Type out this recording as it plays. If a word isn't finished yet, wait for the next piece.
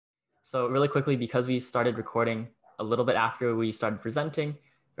So really quickly, because we started recording a little bit after we started presenting,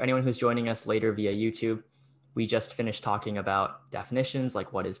 for anyone who's joining us later via YouTube, we just finished talking about definitions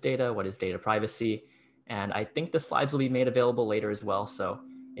like what is data privacy, and I think the slides will be made available later as well. So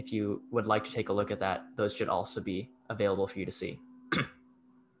if you would like to take a look at that, those should also be available for you to see.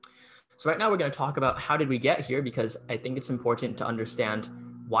 So right now we're going to talk about how did we get here, because I think it's important to understand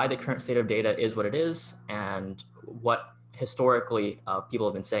why the current state of data is what it is and what historically people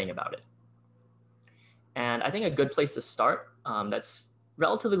have been saying about it. And I think a good place to start that's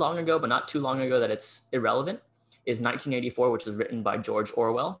relatively long ago, but not too long ago that it's irrelevant, is 1984, which was written by George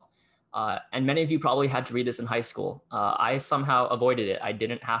Orwell. And many of you probably had to read this in high school. I somehow avoided it. I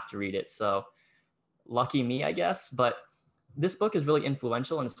didn't have to read it. So lucky me, I guess. But this book is really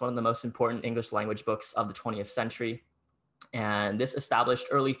influential, and it's one of the most important English language books of the 20th century. And this established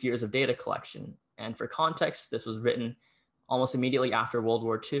early fears of data collection. And for context, this was written almost immediately after World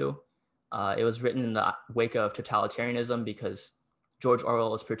War II. It was written in the wake of totalitarianism because George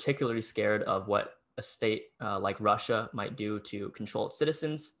Orwell was particularly scared of what a state like Russia might do to control its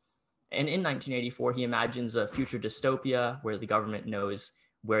citizens. And in 1984, he imagines a future dystopia where the government knows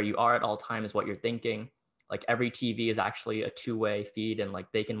where you are at all times, what you're thinking. Like every TV is actually a two-way feed, and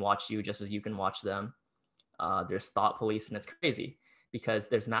like they can watch you just as you can watch them. There's thought police, and it's crazy because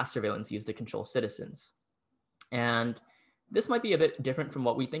there's mass surveillance used to control citizens. And this might be a bit different from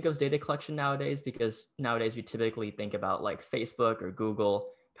what we think of as data collection nowadays, because nowadays we typically think about like Facebook or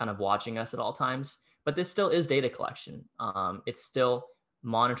Google kind of watching us at all times, but this still is data collection. It's still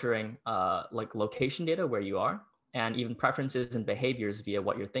monitoring like location data where you are, and even preferences and behaviors via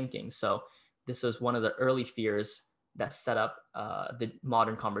what you're thinking. So this is one of the early fears that set up the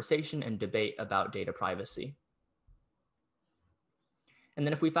modern conversation and debate about data privacy. And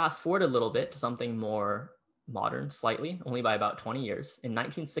then if we fast forward a little bit to something more modern, slightly, only by about 20 years, in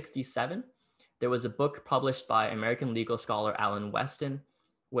 1967, there was a book published by American legal scholar Alan Weston,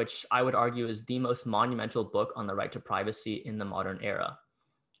 which I would argue is the most monumental book on the right to privacy in the modern era.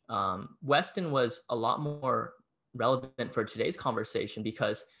 Weston was a lot more relevant for today's conversation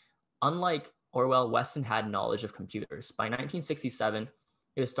because unlike Orwell, Weston had knowledge of computers. By 1967,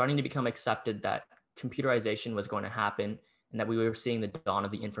 it was starting to become accepted that computerization was going to happen and that we were seeing the dawn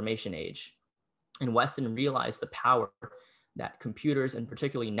of the information age. And Weston realized the power that computers, and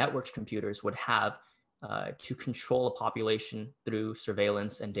particularly networked computers, would have to control a population through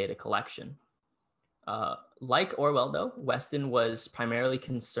surveillance and data collection. Like Orwell, though, Weston was primarily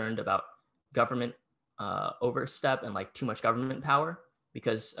concerned about government overstep and like too much government power,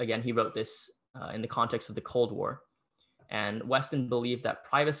 because again, he wrote this in the context of the Cold War. And Weston believed that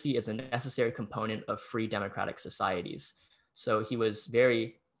privacy is a necessary component of free democratic societies. So he was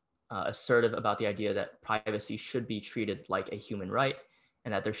very assertive about the idea that privacy should be treated like a human right,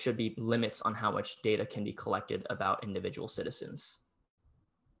 and that there should be limits on how much data can be collected about individual citizens.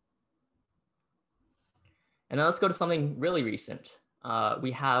 And then let's go to something really recent.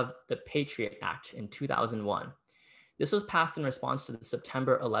 We have the Patriot Act in 2001. This was passed in response to the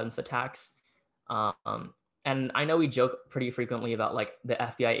September 11th attacks. And I know we joke pretty frequently about like the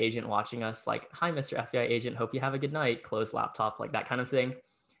FBI agent watching us, like, "Hi, Mr. FBI agent, hope you have a good night," close laptop, like that kind of thing.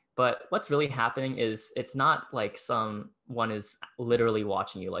 But what's really happening is it's not like someone is literally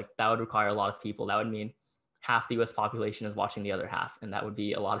watching you. Like that would require a lot of people. That would mean half the US population is watching the other half, and that would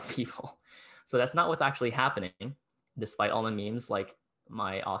be a lot of people. So that's not what's actually happening, despite all the memes, like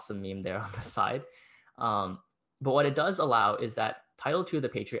my awesome meme there on the side. But what it does allow is that Title II of the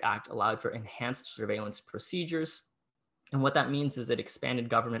Patriot Act allowed for enhanced surveillance procedures. And what that means is it expanded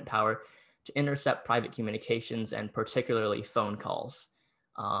government power to intercept private communications, and particularly phone calls.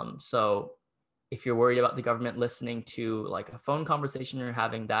 So if you're worried about the government listening to like a phone conversation you're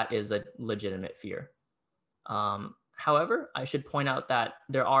having, that is a legitimate fear. However, I should point out that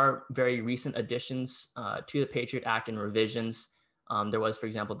there are very recent additions to the Patriot Act and revisions. There was, for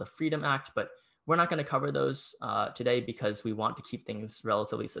example, the Freedom Act, but we're not going to cover those today because we want to keep things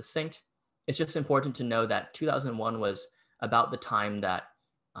relatively succinct. It's just important to know that 2001 was about the time that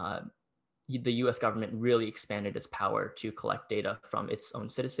the US government really expanded its power to collect data from its own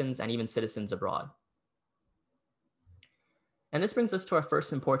citizens and even citizens abroad. And this brings us to our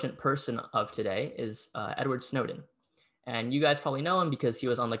first important person of today, is Edward Snowden. And you guys probably know him because he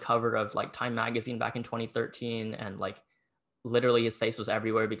was on the cover of like Time magazine back in 2013, and like literally his face was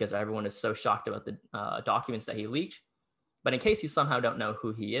everywhere because everyone is so shocked about the documents that he leaked. But in case you somehow don't know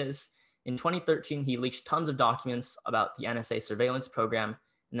who he is, in 2013, he leaked tons of documents about the NSA surveillance program,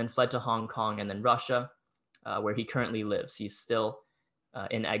 and then fled to Hong Kong and then Russia, where he currently lives. He's still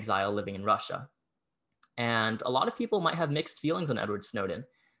in exile living in Russia. And a lot of people might have mixed feelings on Edward Snowden.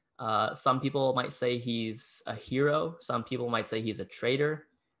 Some people might say he's a hero. Some people might say he's a traitor.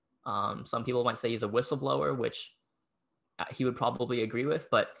 Some people might say he's a whistleblower, which he would probably agree with,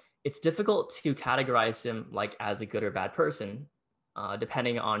 but it's difficult to categorize him like as a good or bad person,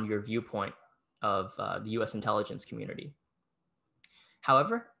 depending on your viewpoint of the US intelligence community.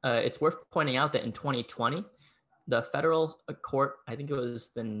 However, it's worth pointing out that in 2020, the federal court, I think it was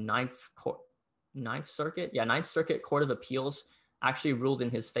the Ninth Circuit Court of Appeals, actually ruled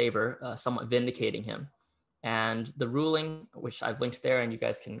in his favor, somewhat vindicating him. And the ruling, which I've linked there, and you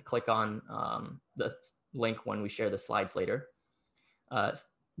guys can click on the link when we share the slides later.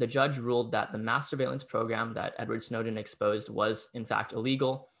 The judge ruled that the mass surveillance program that Edward Snowden exposed was in fact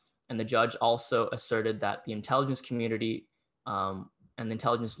illegal. And the judge also asserted that the intelligence community and the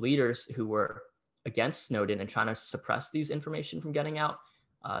intelligence leaders who were against Snowden and trying to suppress these information from getting out,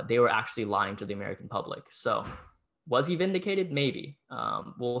 they were actually lying to the American public. So was he vindicated? Maybe.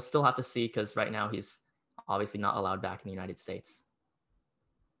 We'll still have to see, because right now he's obviously not allowed back in the United States.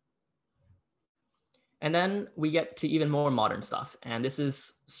 And then we get to even more modern stuff, and this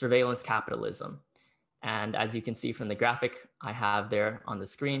is surveillance capitalism. And as you can see from the graphic I have there on the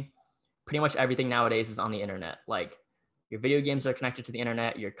screen, pretty much everything nowadays is on the internet. Like your video games are connected to the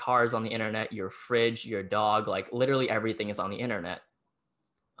internet, your car is on the internet, your fridge, your dog, like literally everything is on the internet.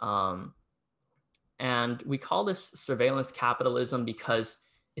 And we call this surveillance capitalism because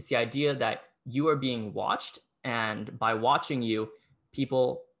it's the idea that you are being watched, and by watching you,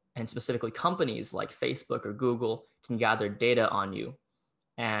 people, and specifically companies like Facebook or Google, can gather data on you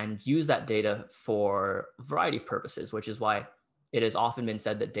and use that data for a variety of purposes, which is why it has often been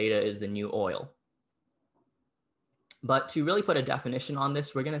said that data is the new oil. But to really put a definition on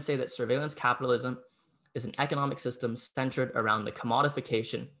this, we're going to say that surveillance capitalism is an economic system centered around the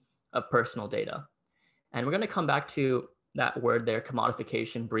commodification of personal data. And we're going to come back to that word there,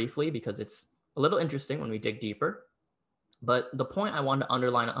 commodification, briefly, because it's a little interesting when we dig deeper. But the point I want to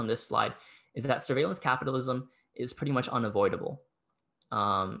underline on this slide is that surveillance capitalism is pretty much unavoidable.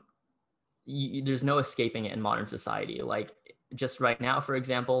 There's no escaping it in modern society. Like just right now, for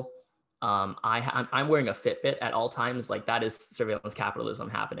example, I'm wearing a Fitbit at all times. Like that is surveillance capitalism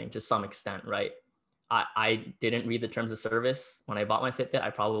happening to some extent, right? I didn't read the terms of service when I bought my Fitbit. I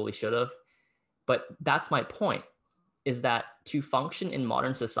probably should have. But that's my point, is that to function in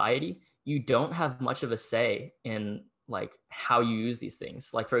modern society, you don't have much of a say in like how you use these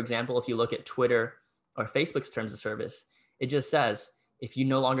things. Like, for example, if you look at Twitter or Facebook's terms of service, it just says, if you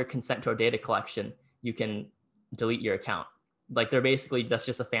no longer consent to our data collection, you can delete your account. Like they're basically, that's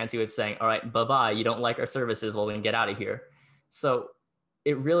just a fancy way of saying, all right, bye-bye, you don't like our services, well then get out of here. So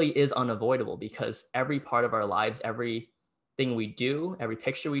it really is unavoidable, because every part of our lives, everything we do, every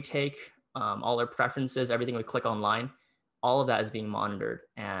picture we take, all our preferences, everything we click online, all of that is being monitored,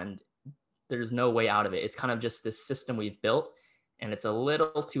 and there's no way out of it. It's kind of just this system we've built, and it's a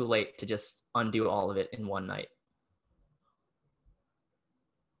little too late to just undo all of it in one night.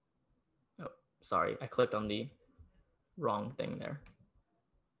 Oh, sorry, I clicked on the wrong thing there.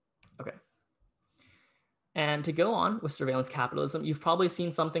 Okay. And to go on with surveillance capitalism, you've probably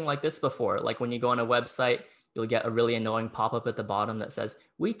seen something like this before. Like when you go on a website, you'll get a really annoying pop-up at the bottom that says,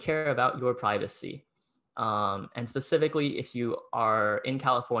 we care about your privacy. And specifically, if you are in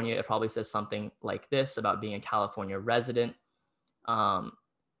California, it probably says something like this about being a California resident.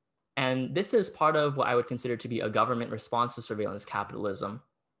 And this is part of what I would consider to be a government response to surveillance capitalism,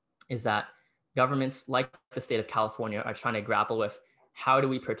 is that governments like the state of California are trying to grapple with, how do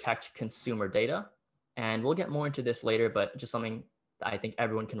we protect consumer data? And we'll get more into this later, but just something that I think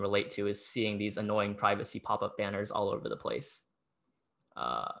everyone can relate to is seeing these annoying privacy pop-up banners all over the place.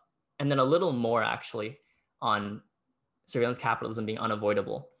 And then a little more actually on surveillance capitalism being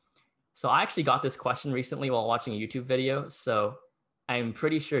unavoidable. So I actually got this question recently while watching a YouTube video. So I'm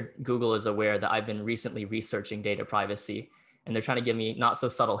pretty sure Google is aware that I've been recently researching data privacy, and they're trying to give me not so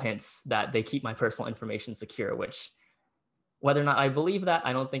subtle hints that they keep my personal information secure, which, whether or not I believe that,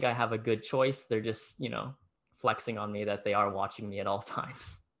 I don't think I have a good choice. They're just, you know, flexing on me that they are watching me at all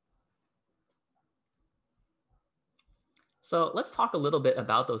times. So let's talk a little bit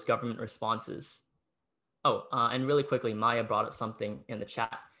about those government responses. Oh, and really quickly, Maya brought up something in the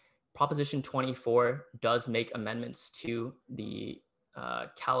chat. Proposition 24 does make amendments to the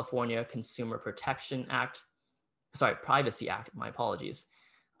California Consumer Protection Act, sorry, Privacy Act, my apologies.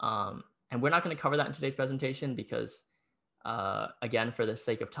 And we're not going to cover that in today's presentation because, again, for the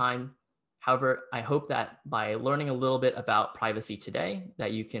sake of time. However, I hope that by learning a little bit about privacy today,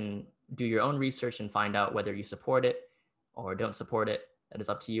 that you can do your own research and find out whether you support it or don't support it. That is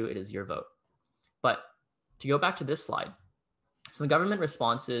up to you. It is your vote. But to go back to this slide, So the government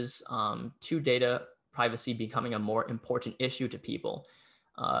responses to data privacy becoming a more important issue to people.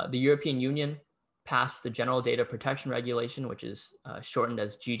 The European Union passed the General Data Protection Regulation, which is shortened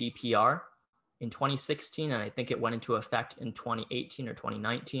as GDPR, in 2016, and I think it went into effect in 2018 or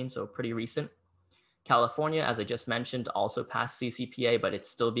 2019, so pretty recent. California, as I just mentioned, also passed CCPA, but it's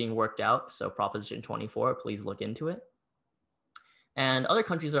still being worked out. So Proposition 24, please look into it. And other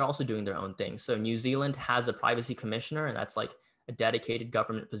countries are also doing their own thing. So New Zealand has a privacy commissioner, and that's like a dedicated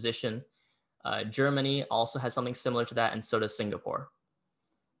government position. Germany also has something similar to that, and so does Singapore.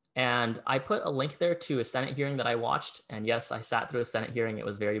 And I put a link there to a Senate hearing that I watched. And yes, I sat through a Senate hearing. It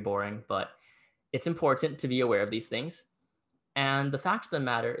was very boring, but it's important to be aware of these things. And the fact of the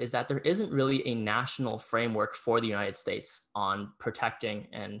matter is that there isn't really a national framework for the United States on protecting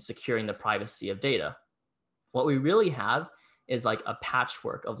and securing the privacy of data. What we really have is like a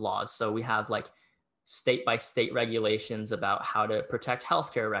patchwork of laws. So we have like state by state regulations about how to protect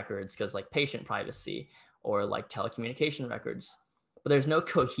healthcare records, because like patient privacy, or like telecommunication records. But there's no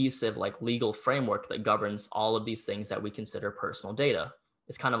cohesive like legal framework that governs all of these things that we consider personal data.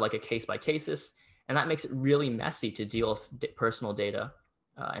 It's kind of like a case by cases, and that makes it really messy to deal with personal data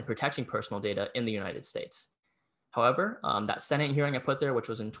and protecting personal data in the United States. However, that Senate hearing I put there, which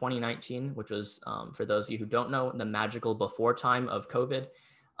was in 2019, which was, for those of you who don't know, the magical before time of COVID,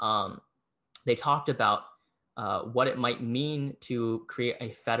 they talked about what it might mean to create a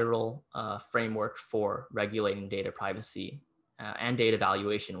federal framework for regulating data privacy and data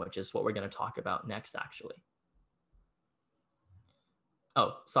valuation, which is what we're going to talk about next, actually.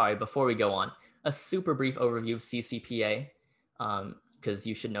 Oh, sorry, before we go on, a super brief overview of CCPA, because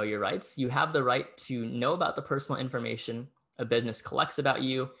you should know your rights. You have the right to know about the personal information a business collects about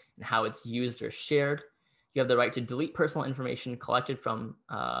you and how it's used or shared. You have the right to delete personal information collected from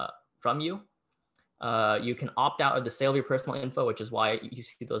you. You can opt out of the sale of your personal info, which is why you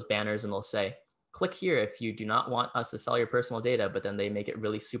see those banners and they'll say, click here if you do not want us to sell your personal data, but then they make it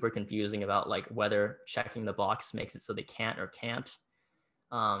really super confusing about like whether checking the box makes it so they can't or can't.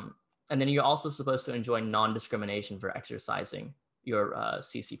 And then you're also supposed to enjoy non-discrimination for exercising your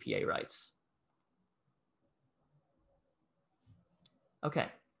CCPA rights. Okay.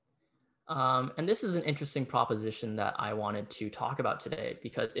 And this is an interesting proposition that I wanted to talk about today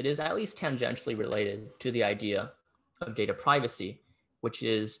because it is at least tangentially related to the idea of data privacy, which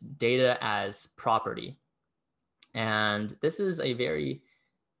is data as property. And this is a very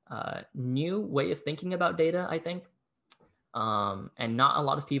new way of thinking about data, I think. And not a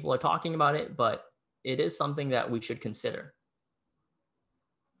lot of people are talking about it, but it is something that we should consider.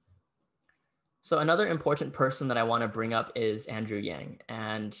 So another important person that I want to bring up is Andrew Yang,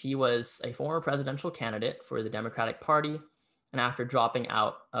 and he was a former presidential candidate for the Democratic Party. And after dropping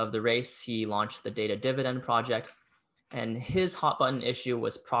out of the race, he launched the Data Dividend Project. And his hot button issue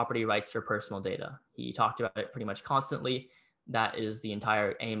was property rights for personal data. He talked about it pretty much constantly. That is the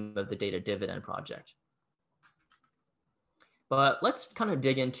entire aim of the Data Dividend Project. But let's kind of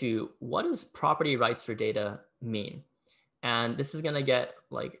dig into what does property rights for data mean? And this is going to get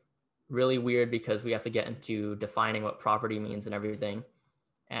like really weird because we have to get into defining what property means and everything.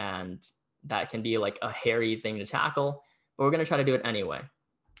 And that can be like a hairy thing to tackle, but we're going to try to do it anyway.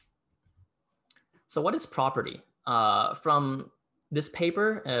 So what is property? From this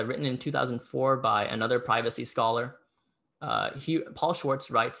paper written in 2004 by another privacy scholar, Paul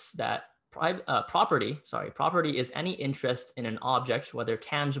Schwartz writes that property is any interest in an object, whether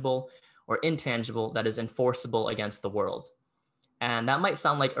tangible or intangible, that is enforceable against the world. And that might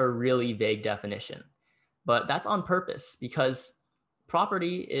sound like a really vague definition, but that's on purpose because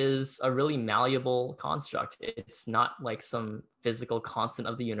property is a really malleable construct. It's not like some physical constant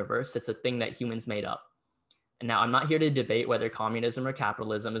of the universe. It's a thing that humans made up. And now I'm not here to debate whether communism or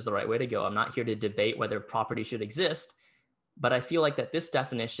capitalism is the right way to go. I'm not here to debate whether property should exist, but I feel like that this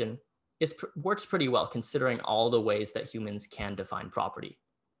definition works pretty well considering all the ways that humans can define property.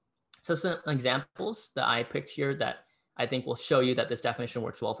 So some examples that I picked here that I think will show you that this definition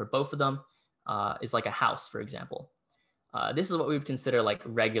works well for both of them is like a house, for example. This is what we would consider like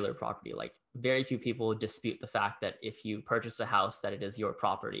regular property. Like very few people dispute the fact that if you purchase a house, that it is your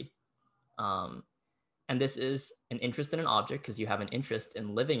property. And this is an interest in an object because you have an interest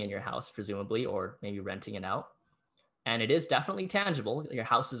in living in your house, presumably, or maybe renting it out. And it is definitely tangible. Your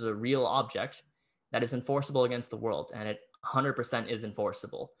house is a real object that is enforceable against the world, and it 100% is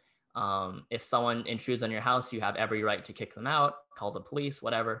enforceable. If someone intrudes on your house, you have every right to kick them out, call the police,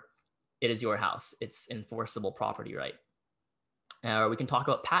 whatever. It is your house. It's enforceable property right. We can talk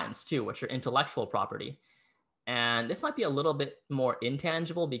about patents too, which are intellectual property. And this might be a little bit more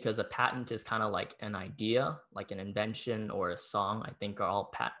intangible because a patent is kind of like an idea, like an invention or a song. I think are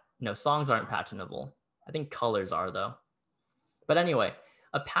all no, songs aren't patentable. I think colors are though. But anyway,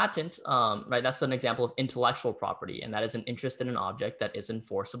 a patent, right? That's an example of intellectual property, and that is an interest in an object that is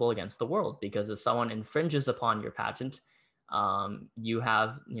enforceable against the world. Because if someone infringes upon your patent, you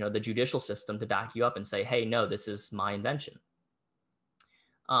have, the judicial system to back you up and say, hey, no, this is my invention.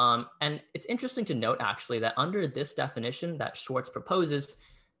 And it's interesting to note, actually, that under this definition that Schwartz proposes,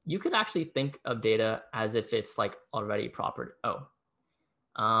 you could actually think of data as if it's like already property.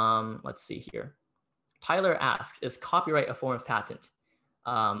 Let's see here. Tyler asks, is copyright a form of patent?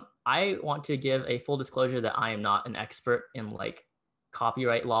 I want to give a full disclosure that I am not an expert in like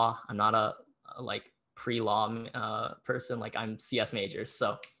copyright law. I'm not a like pre-law person. Like I'm CS majors,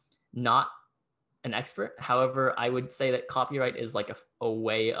 so not an expert. However, I would say that copyright is like a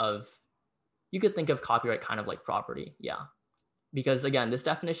way of, you could think of copyright kind of like property. Yeah. Because again, this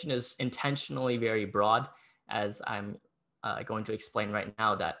definition is intentionally very broad, as I'm going to explain right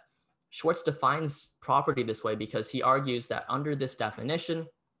now, that Schwartz defines property this way because he argues that under this definition,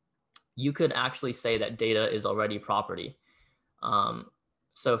 you could actually say that data is already property.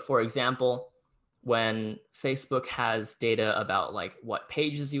 So for example, when Facebook has data about like what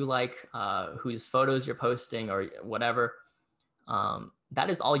pages you like, whose photos you're posting or whatever, that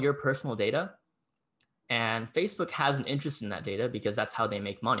is all your personal data. And Facebook has an interest in that data because that's how they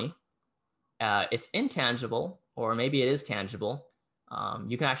make money. It's intangible, or maybe it is tangible.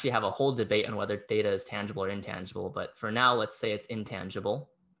 You can actually have a whole debate on whether data is tangible or intangible, but for now, let's say it's intangible.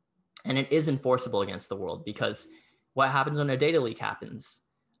 And it is enforceable against the world, because what happens when a data leak happens?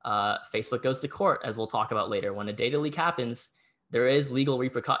 Facebook goes to court, as we'll talk about later. When a data leak happens, there are legal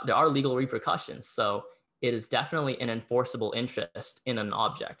repercussions. So it is definitely an enforceable interest in an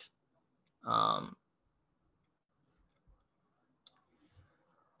object.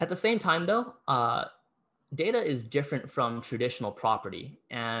 At the same time, though, data is different from traditional property.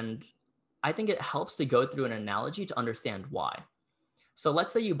 And I think it helps to go through an analogy to understand why. So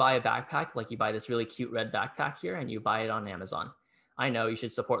let's say you buy a backpack, like you buy this really cute red backpack here, and you buy it on Amazon. I know you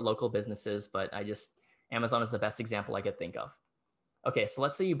should support local businesses, but Amazon is the best example I could think of. Okay, so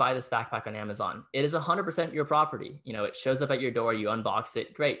let's say you buy this backpack on Amazon. It is 100% your property. It shows up at your door, you unbox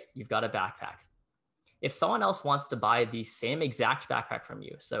it, great, you've got a backpack. If someone else wants to buy the same exact backpack from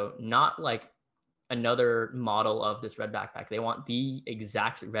you, so not like another model of this red backpack, they want the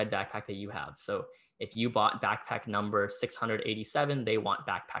exact red backpack that you have. So if you bought backpack number 687, they want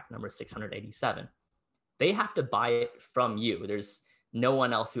backpack number 687. They have to buy it from you. There's no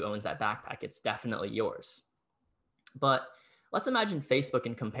one else who owns that backpack. It's definitely yours. But let's imagine Facebook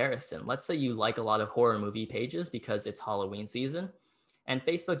in comparison. Let's say you like a lot of horror movie pages because it's Halloween season, and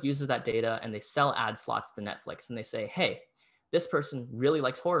Facebook uses that data and they sell ad slots to Netflix, and they say, hey, this person really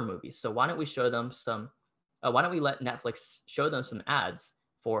likes horror movies, so why don't we show them why don't we let Netflix show them some ads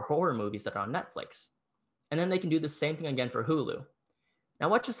for horror movies that are on Netflix? And then they can do the same thing again for Hulu. Now,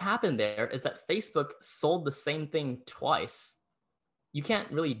 what just happened there is that Facebook sold the same thing twice. You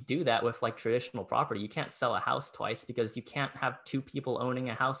can't really do that with like traditional property. You can't sell a house twice because you can't have two people owning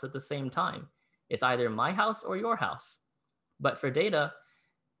a house at the same time. It's either my house or your house. But for data,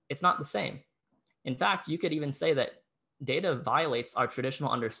 it's not the same. In fact, you could even say that data violates our traditional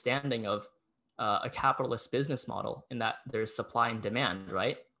understanding of a capitalist business model, in that there's supply and demand,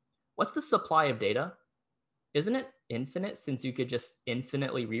 right? What's the supply of data? Isn't it infinite, since you could just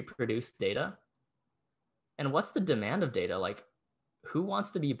infinitely reproduce data? And what's the demand of data? Like, who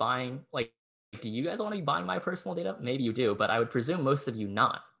wants to be buying, like, do you guys want to be buying my personal data? Maybe you do, but I would presume most of you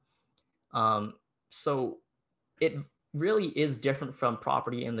not. So it really is different from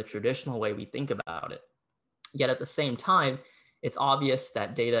property in the traditional way we think about it. Yet at the same time, it's obvious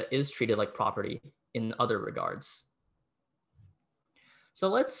that data is treated like property in other regards. So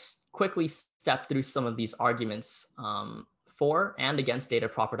let's quickly step through some of these arguments for and against data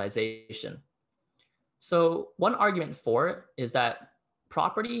propertization. So one argument for it is that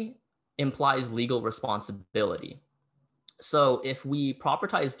property implies legal responsibility. So if we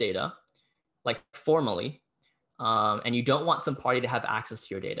propertize data, like formally, and you don't want some party to have access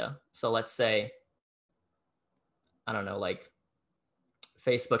to your data. So let's say, I don't know, like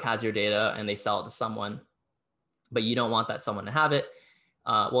Facebook has your data and they sell it to someone, but you don't want that someone to have it.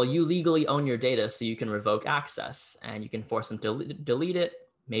 Well, you legally own your data, so you can revoke access and you can force them to delete it,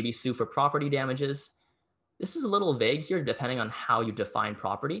 maybe sue for property damages. This is a little vague here, depending on how you define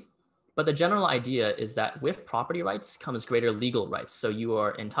property. But the general idea is that with property rights comes greater legal rights. So you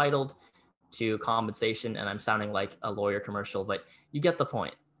are entitled to compensation, and I'm sounding like a lawyer commercial, but you get the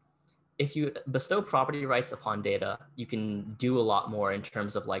point. if you bestow property rights upon data, you can do a lot more in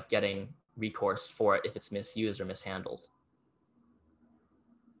terms of like getting recourse for it if it's misused or mishandled.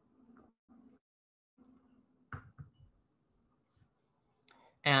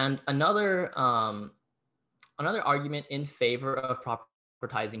 And another argument in favor of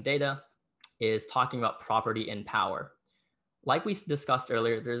propertizing data is talking about property and power. Like we discussed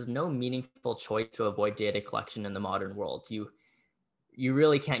earlier, there's no meaningful choice to avoid data collection in the modern world. You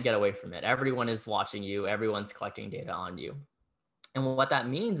really can't get away from it. Everyone is watching you. Everyone's collecting data on you. And what that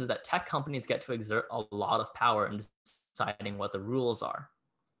means is that tech companies get to exert a lot of power in deciding what the rules are.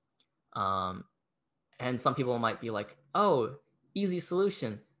 And some people might be like, oh, easy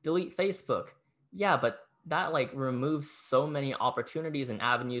solution, delete Facebook. Yeah, but that like removes so many opportunities and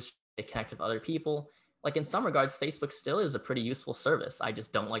avenues to connect with other people. Like in some regards, Facebook still is a pretty useful service. I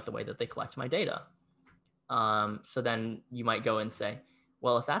just don't like the way that they collect my data. So then you might go and say,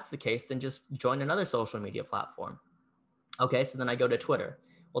 well, if that's the case, then just join another social media platform. Okay, so then I go to Twitter.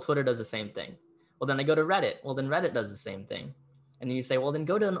 Well, Twitter does the same thing. Well, then I go to Reddit. Well, then Reddit does the same thing. And then you say, well, then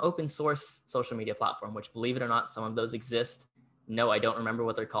go to an open source social media platform, which, believe it or not, some of those exist. No, I don't remember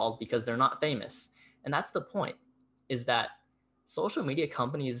what they're called because they're not famous. And that's the point, is that social media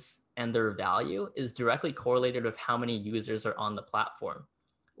companies and their value is directly correlated with how many users are on the platform.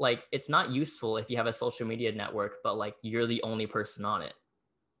 Like, it's not useful if you have a social media network, but like you're the only person on it.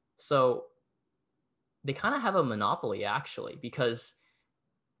 So they kind of have a monopoly, actually, because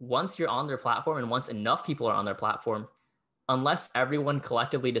once you're on their platform and once enough people are on their platform, unless everyone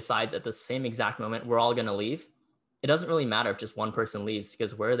collectively decides at the same exact moment, we're all going to leave, it doesn't really matter if just one person leaves,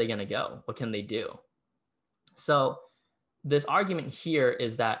 because where are they going to go? What can they do? So this argument here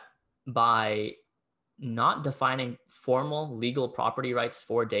is that by not defining formal legal property rights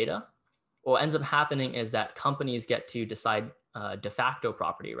for data, what ends up happening is that companies get to decide de facto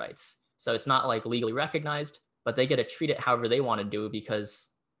property rights. So it's not like legally recognized, but they get to treat it however they want to do because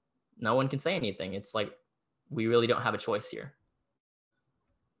no one can say anything. It's like, we really don't have a choice here.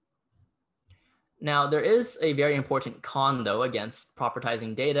 Now, there is a very important con, though, against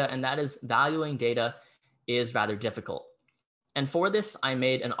propertizing data, and that is valuing data is rather difficult. And for this, I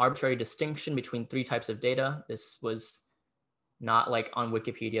made an arbitrary distinction between 3 types of data. This was not like on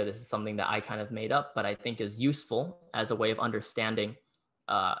Wikipedia. This is something that I kind of made up, but I think is useful as a way of understanding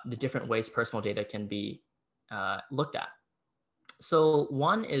the different ways personal data can be looked at. So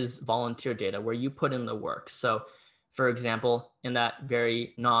one is volunteer data, where you put in the work. So for example, in that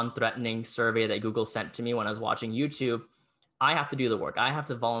very non-threatening survey that Google sent to me when I was watching YouTube, I have to do the work. I have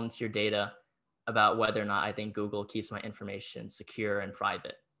to volunteer data about whether or not I think Google keeps my information secure and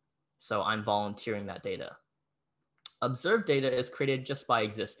private. So I'm volunteering that data. Observed data is created just by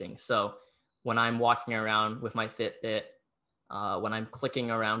existing. So when I'm walking around with my Fitbit, when I'm clicking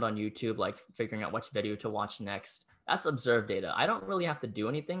around on YouTube, like figuring out which video to watch next, that's observed data. I don't really have to do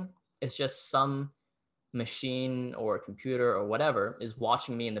anything. It's just some machine or computer or whatever is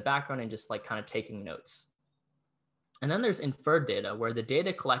watching me in the background and just like kind of taking notes. And then there's inferred data, where the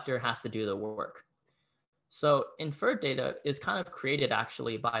data collector has to do the work. So inferred data is kind of created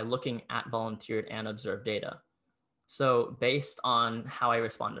actually by looking at volunteered and observed data. So based on how I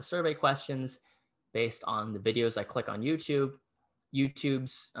respond to survey questions, based on the videos I click on YouTube,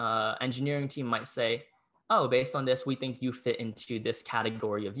 YouTube's engineering team might say, oh, based on this, we think you fit into this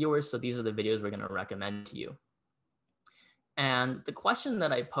category of viewers, so these are the videos we're going to recommend to you. And the question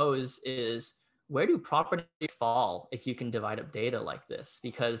that I pose is, where do properties fall if you can divide up data like this?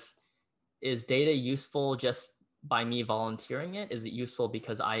 Because is data useful just by me volunteering it? Is it useful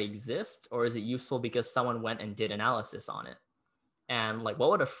because I exist? Or is it useful because someone went and did analysis on it? And like,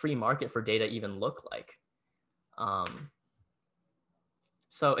 what would a free market for data even look like?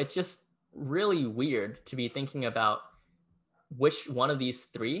 So it's just really weird to be thinking about which one of these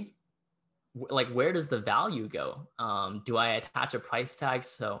 3, like where does the value go? Do I attach a price tag?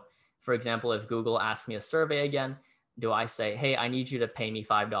 So for example, if Google asks me a survey again, do I say, hey, I need you to pay me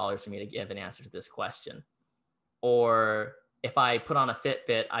 $5 for me to give an answer to this question? Or if I put on a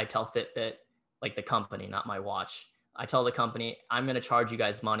Fitbit, I tell Fitbit, like the company, not my watch, I tell the company, I'm going to charge you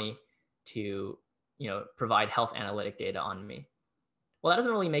guys money to, provide health analytic data on me. Well, that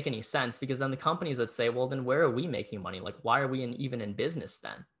doesn't really make any sense, because then the companies would say, well, then where are we making money? Like, why are we even in business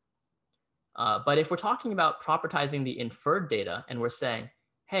then? But if we're talking about propertizing the inferred data and we're saying,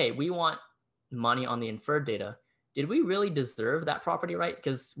 hey, we want money on the inferred data, did we really deserve that property right?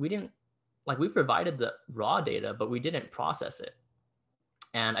 Because we provided the raw data, but we didn't process it.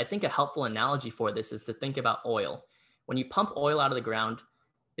 And I think a helpful analogy for this is to think about oil. When you pump oil out of the ground,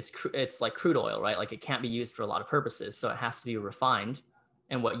 it's like crude oil, right? Like it can't be used for a lot of purposes. So it has to be refined.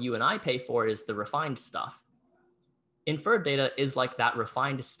 And what you and I pay for is the refined stuff. Inferred data is like that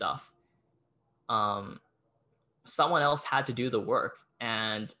refined stuff. Someone else had to do the work,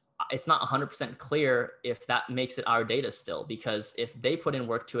 and it's not 100% clear if that makes it our data still, because if they put in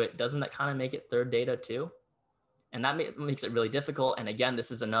work to it, doesn't that kind of make it their data too? And that makes it really difficult. And again,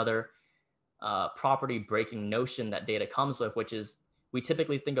 this is another property breaking notion that data comes with, which is we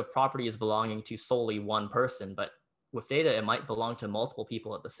typically think of property as belonging to solely one person, but with data, it might belong to multiple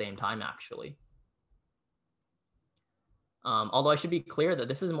people at the same time, actually. Although I should be clear that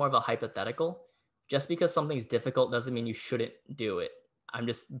this is more of a hypothetical. Just because something's difficult doesn't mean you shouldn't do it. I'm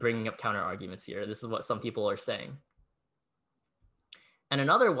just bringing up counter arguments here. This is what some people are saying. And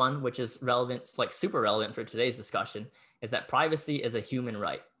another one, which is relevant, like super relevant for today's discussion, is that privacy is a human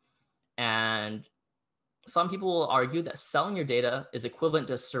right. And some people will argue that selling your data is equivalent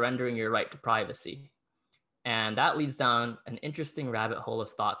to surrendering your right to privacy. And that leads down an interesting rabbit hole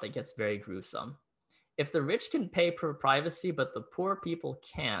of thought that gets very gruesome. If the rich can pay for privacy, but the poor people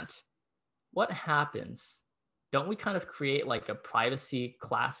can't, what happens? Don't we kind of create like a privacy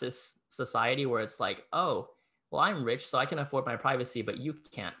classist society where it's like, oh, well, I'm rich, so I can afford my privacy, but you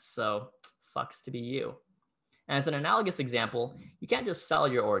can't, so sucks to be you. And as an analogous example, you can't just sell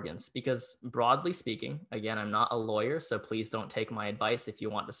your organs because broadly speaking, again, I'm not a lawyer, so please don't take my advice. If you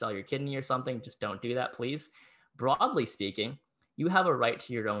want to sell your kidney or something, just don't do that, please. Broadly speaking, you have a right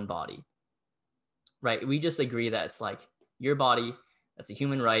to your own body, right? We just agree that it's like your body, that's a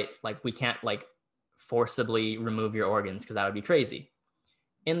human right. Like we can't like forcibly remove your organs because that would be crazy.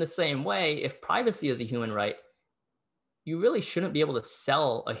 In the same way, if privacy is a human right, you really shouldn't be able to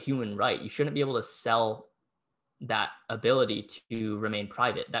sell a human right. You shouldn't be able to sell that ability to remain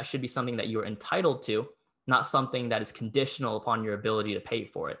private. That should be something that you're entitled to, not something that is conditional upon your ability to pay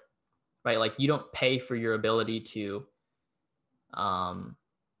for it, right? Like you don't pay for your ability to, and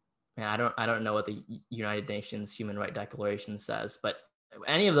I don't know what the United Nations Human Rights Declaration says, but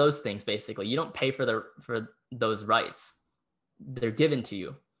any of those things, basically, you don't pay for those rights. They're given to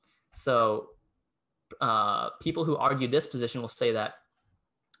you. So people who argue this position will say that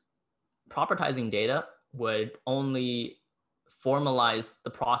propertizing data would only formalize the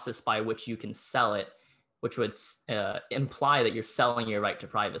process by which you can sell it, which would imply that you're selling your right to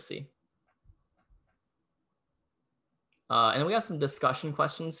privacy. And we have some discussion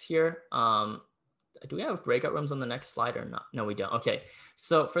questions here. Do we have breakout rooms on the next slide or not? No, we don't. Okay,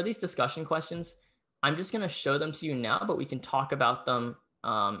 so for these discussion questions, I'm just gonna show them to you now, but we can talk about them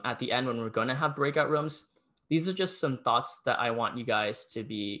at the end when we're gonna have breakout rooms. These are just some thoughts that I want you guys to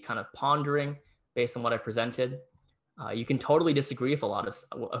be kind of pondering based on what I've presented. You can totally disagree with a lot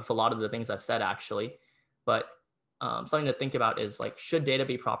of the things I've said actually, but something to think about is like, should data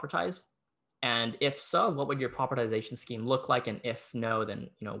be propertized? And if so, what would your propertization scheme look like? And if no, then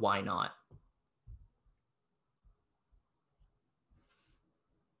why not?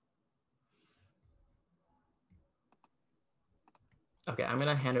 Okay, I'm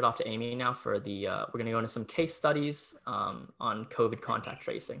gonna hand it off to Amy now for the, we're gonna go into some case studies on COVID contact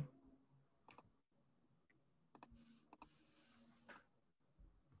tracing.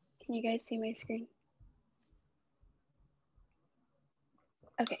 Can you guys see my screen?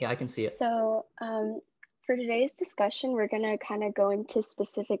 Okay. Yeah, I can see it. So for today's discussion, we're gonna kind of go into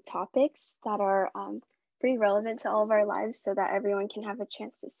specific topics that are pretty relevant to all of our lives so that everyone can have a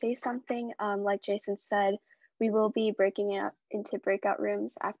chance to say something. Like Jason said, we will be breaking it up into breakout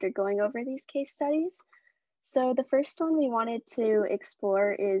rooms after going over these case studies. So the first one we wanted to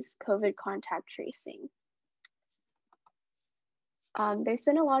explore is COVID contact tracing. There's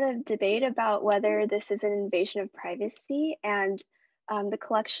been a lot of debate about whether this is an invasion of privacy, and the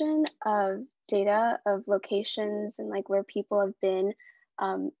collection of data of locations and like where people have been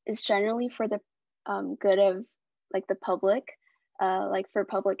is generally for the good of like the public, like for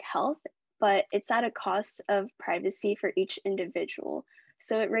public health, but it's at a cost of privacy for each individual.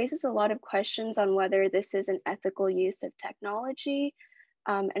 So it raises a lot of questions on whether this is an ethical use of technology.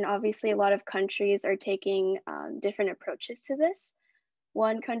 And obviously a lot of countries are taking different approaches to this.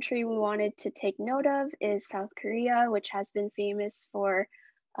 One country we wanted to take note of is South Korea, which has been famous for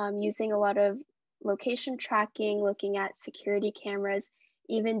using a lot of location tracking, looking at security cameras,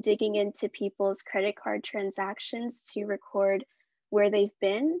 even digging into people's credit card transactions to record where they've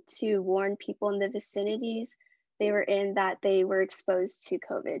been to warn people in the vicinities they were in that they were exposed to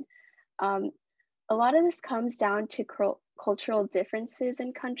COVID. A lot of this comes down to cultural differences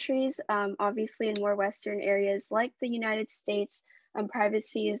in countries. Obviously in more Western areas like the United States,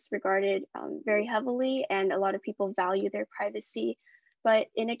 privacy is regarded very heavily and a lot of people value their privacy. But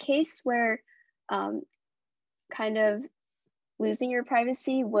in a case where kind of losing your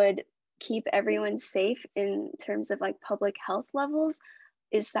privacy would keep everyone safe in terms of like public health levels,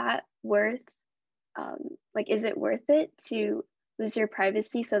 is that worth is it worth it to lose your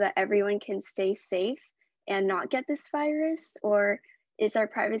privacy so that everyone can stay safe and not get this virus? Or is our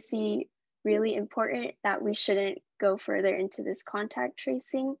privacy really important that we shouldn't go further into this contact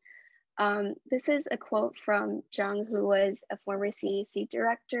tracing? This is a quote from Jung, who was a former CDC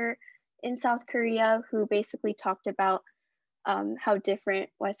director in South Korea, who basically talked about how different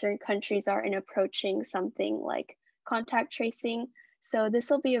Western countries are in approaching something like contact tracing. So this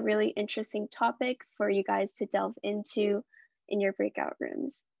will be a really interesting topic for you guys to delve into in your breakout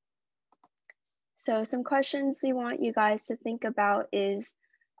rooms. So some questions we want you guys to think about is,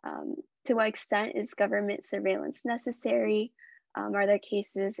 to what extent is government surveillance necessary? Are there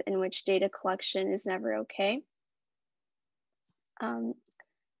cases in which data collection is never okay? Now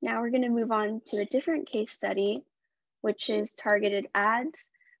we're going to move on to a different case study, which is targeted ads.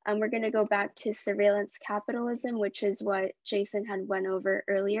 We're going to go back to surveillance capitalism, which is what Jason had went over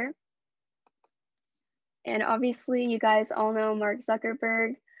earlier. And obviously, you guys all know Mark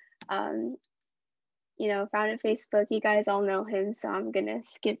Zuckerberg, founded Facebook. You guys all know him, so I'm going to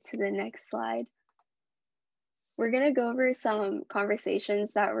skip to the next slide. We're going to go over some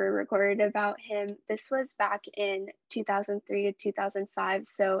conversations that were recorded about him. This was back in 2003 to 2005,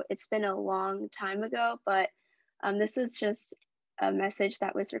 so it's been a long time ago, but this was just a message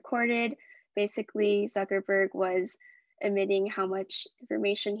that was recorded. Basically, Zuckerberg was admitting how much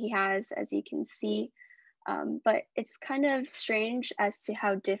information he has, as you can see, but it's kind of strange as to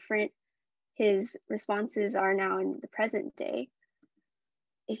how different his responses are now in the present day.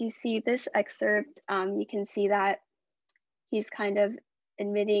 If you see this excerpt, you can see that he's kind of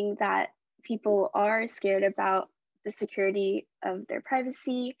admitting that people are scared about the security of their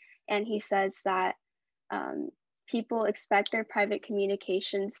privacy, and he says that people expect their private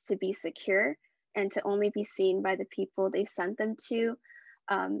communications to be secure and to only be seen by the people they sent them to.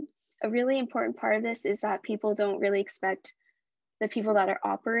 A really important part of this is that people don't really expect the people that are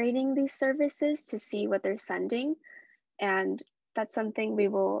operating these services to see what they're sending. And that's something we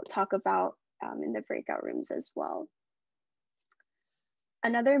will talk about in the breakout rooms as well.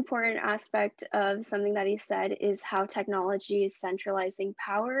 Another important aspect of something that he said is how technology is centralizing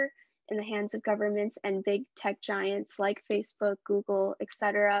power in the hands of governments and big tech giants like Facebook, Google,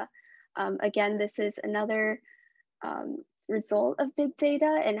 etc. Again, this is another result of big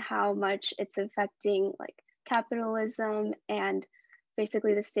data and how much it's affecting like capitalism and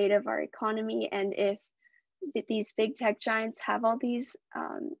basically the state of our economy. And if these big tech giants have all these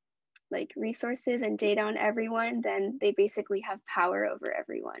resources and data on everyone, then they basically have power over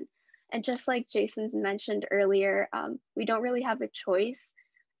everyone. And just like Jason's mentioned earlier, we don't really have a choice,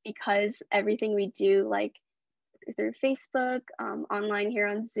 because everything we do, like through Facebook, online here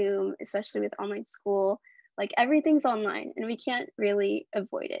on Zoom, especially with online school, like everything's online and we can't really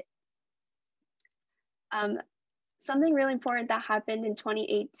avoid it. Something really important that happened in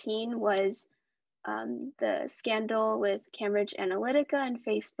 2018 was the scandal with Cambridge Analytica and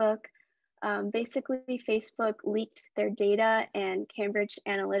Facebook. Basically, Facebook leaked their data, and Cambridge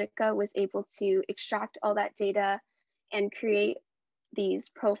Analytica was able to extract all that data and create these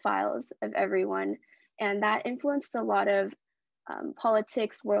profiles of everyone. And that influenced a lot of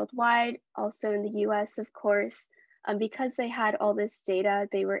politics worldwide, also in the US, of course. Because they had all this data,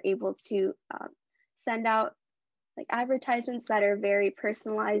 they were able to send out advertisements that are very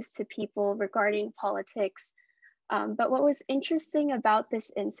personalized to people regarding politics. But what was interesting about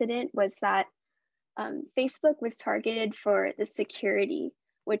this incident was that Facebook was targeted for the security,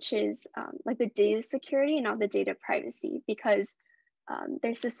 which is the data security and not the data privacy, because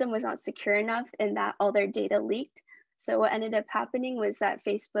their system was not secure enough and that all their data leaked. So what ended up happening was that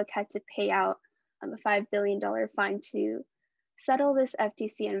Facebook had to pay out a $5 billion fine to settle this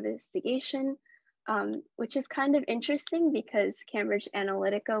FTC investigation, which is kind of interesting because Cambridge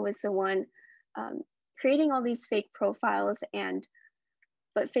Analytica was the one creating all these fake profiles,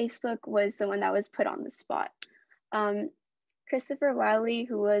 but Facebook was the one that was put on the spot. Christopher Wiley,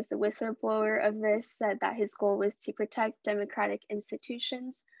 who was the whistleblower of this, said that his goal was to protect democratic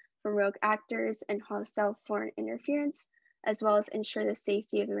institutions from rogue actors and hostile foreign interference, as well as ensure the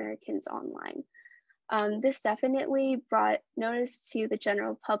safety of Americans online. This definitely brought notice to the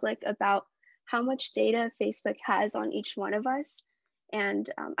general public about how much data Facebook has on each one of us. And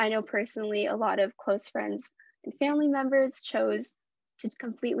I know personally a lot of close friends and family members chose to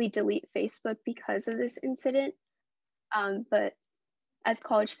completely delete Facebook because of this incident. But as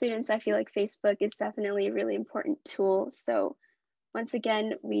college students, I feel like Facebook is definitely a really important tool. So once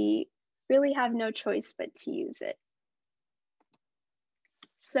again, we really have no choice but to use it.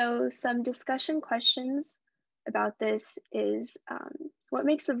 So some discussion questions about this is what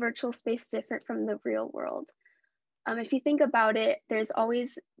makes a virtual space different from the real world? If you think about it, there's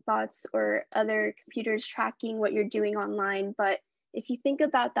always bots or other computers tracking what you're doing online. But if you think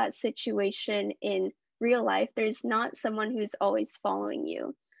about that situation in real life, there's not someone who's always following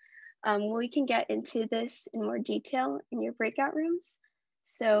you. We can get into this in more detail in your breakout rooms.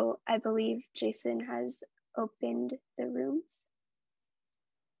 So I believe Jason has opened the rooms.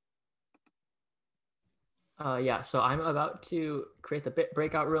 Yeah, so I'm about to create the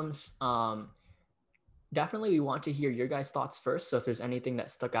breakout rooms. Definitely we want to hear your guys' thoughts first. So if there's anything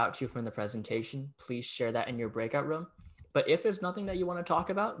that stuck out to you from the presentation, please share that in your breakout room. But if there's nothing that you want to talk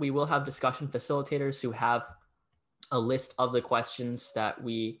about, we will have discussion facilitators who have a list of the questions that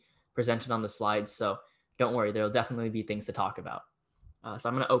we presented on the slides. So don't worry, there'll definitely be things to talk about. So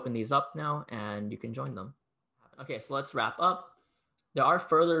I'm going to open these up now and you can join them. Okay, so let's wrap up. There are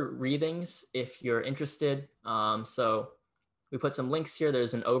further readings if you're interested. So we put some links here.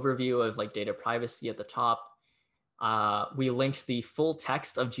 There's an overview of like data privacy at the top. We linked the full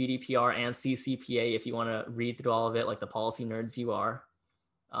text of GDPR and CCPA if you want to read through all of it, like the policy nerds you are.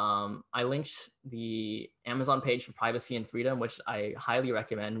 I linked the Amazon page for privacy and freedom, which I highly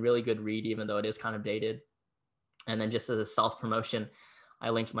recommend. Really good read, even though it is kind of dated. And then just as a self-promotion,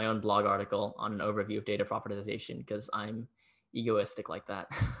 I linked my own blog article on an overview of data propertization because I'm egoistic like that.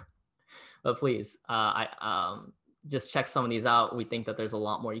 But please, just check some of these out. We think that there's a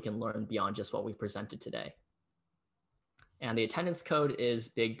lot more you can learn beyond just what we presented today. And the attendance code is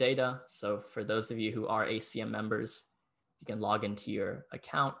big data. So for those of you who are ACM members, you can log into your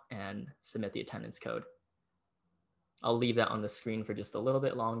account and submit the attendance code. I'll leave that on the screen for just a little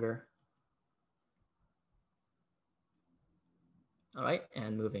bit longer. All right,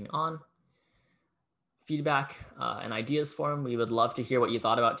 and moving on. Feedback and ideas forum. We would love to hear what you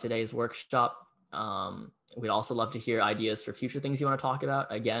thought about today's workshop. We'd also love to hear ideas for future things you want to talk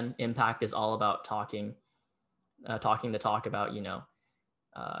about. Again, Impact is all about talking the talk about,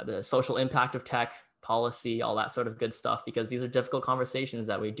 the social impact of tech, policy, all that sort of good stuff, because these are difficult conversations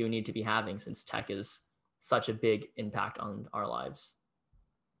that we do need to be having since tech is such a big impact on our lives.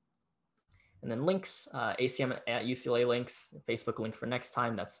 And then links, ACM at UCLA links, Facebook link for next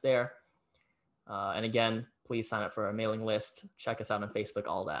time, that's there. And again, please sign up for our mailing list, check us out on Facebook,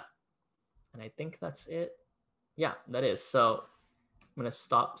 all that. And I think that's it. Yeah, that is. So I'm going to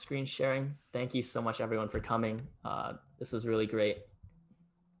stop screen sharing. Thank you so much, everyone, for coming. This was really great.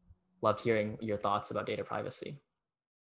 Loved hearing your thoughts about data privacy.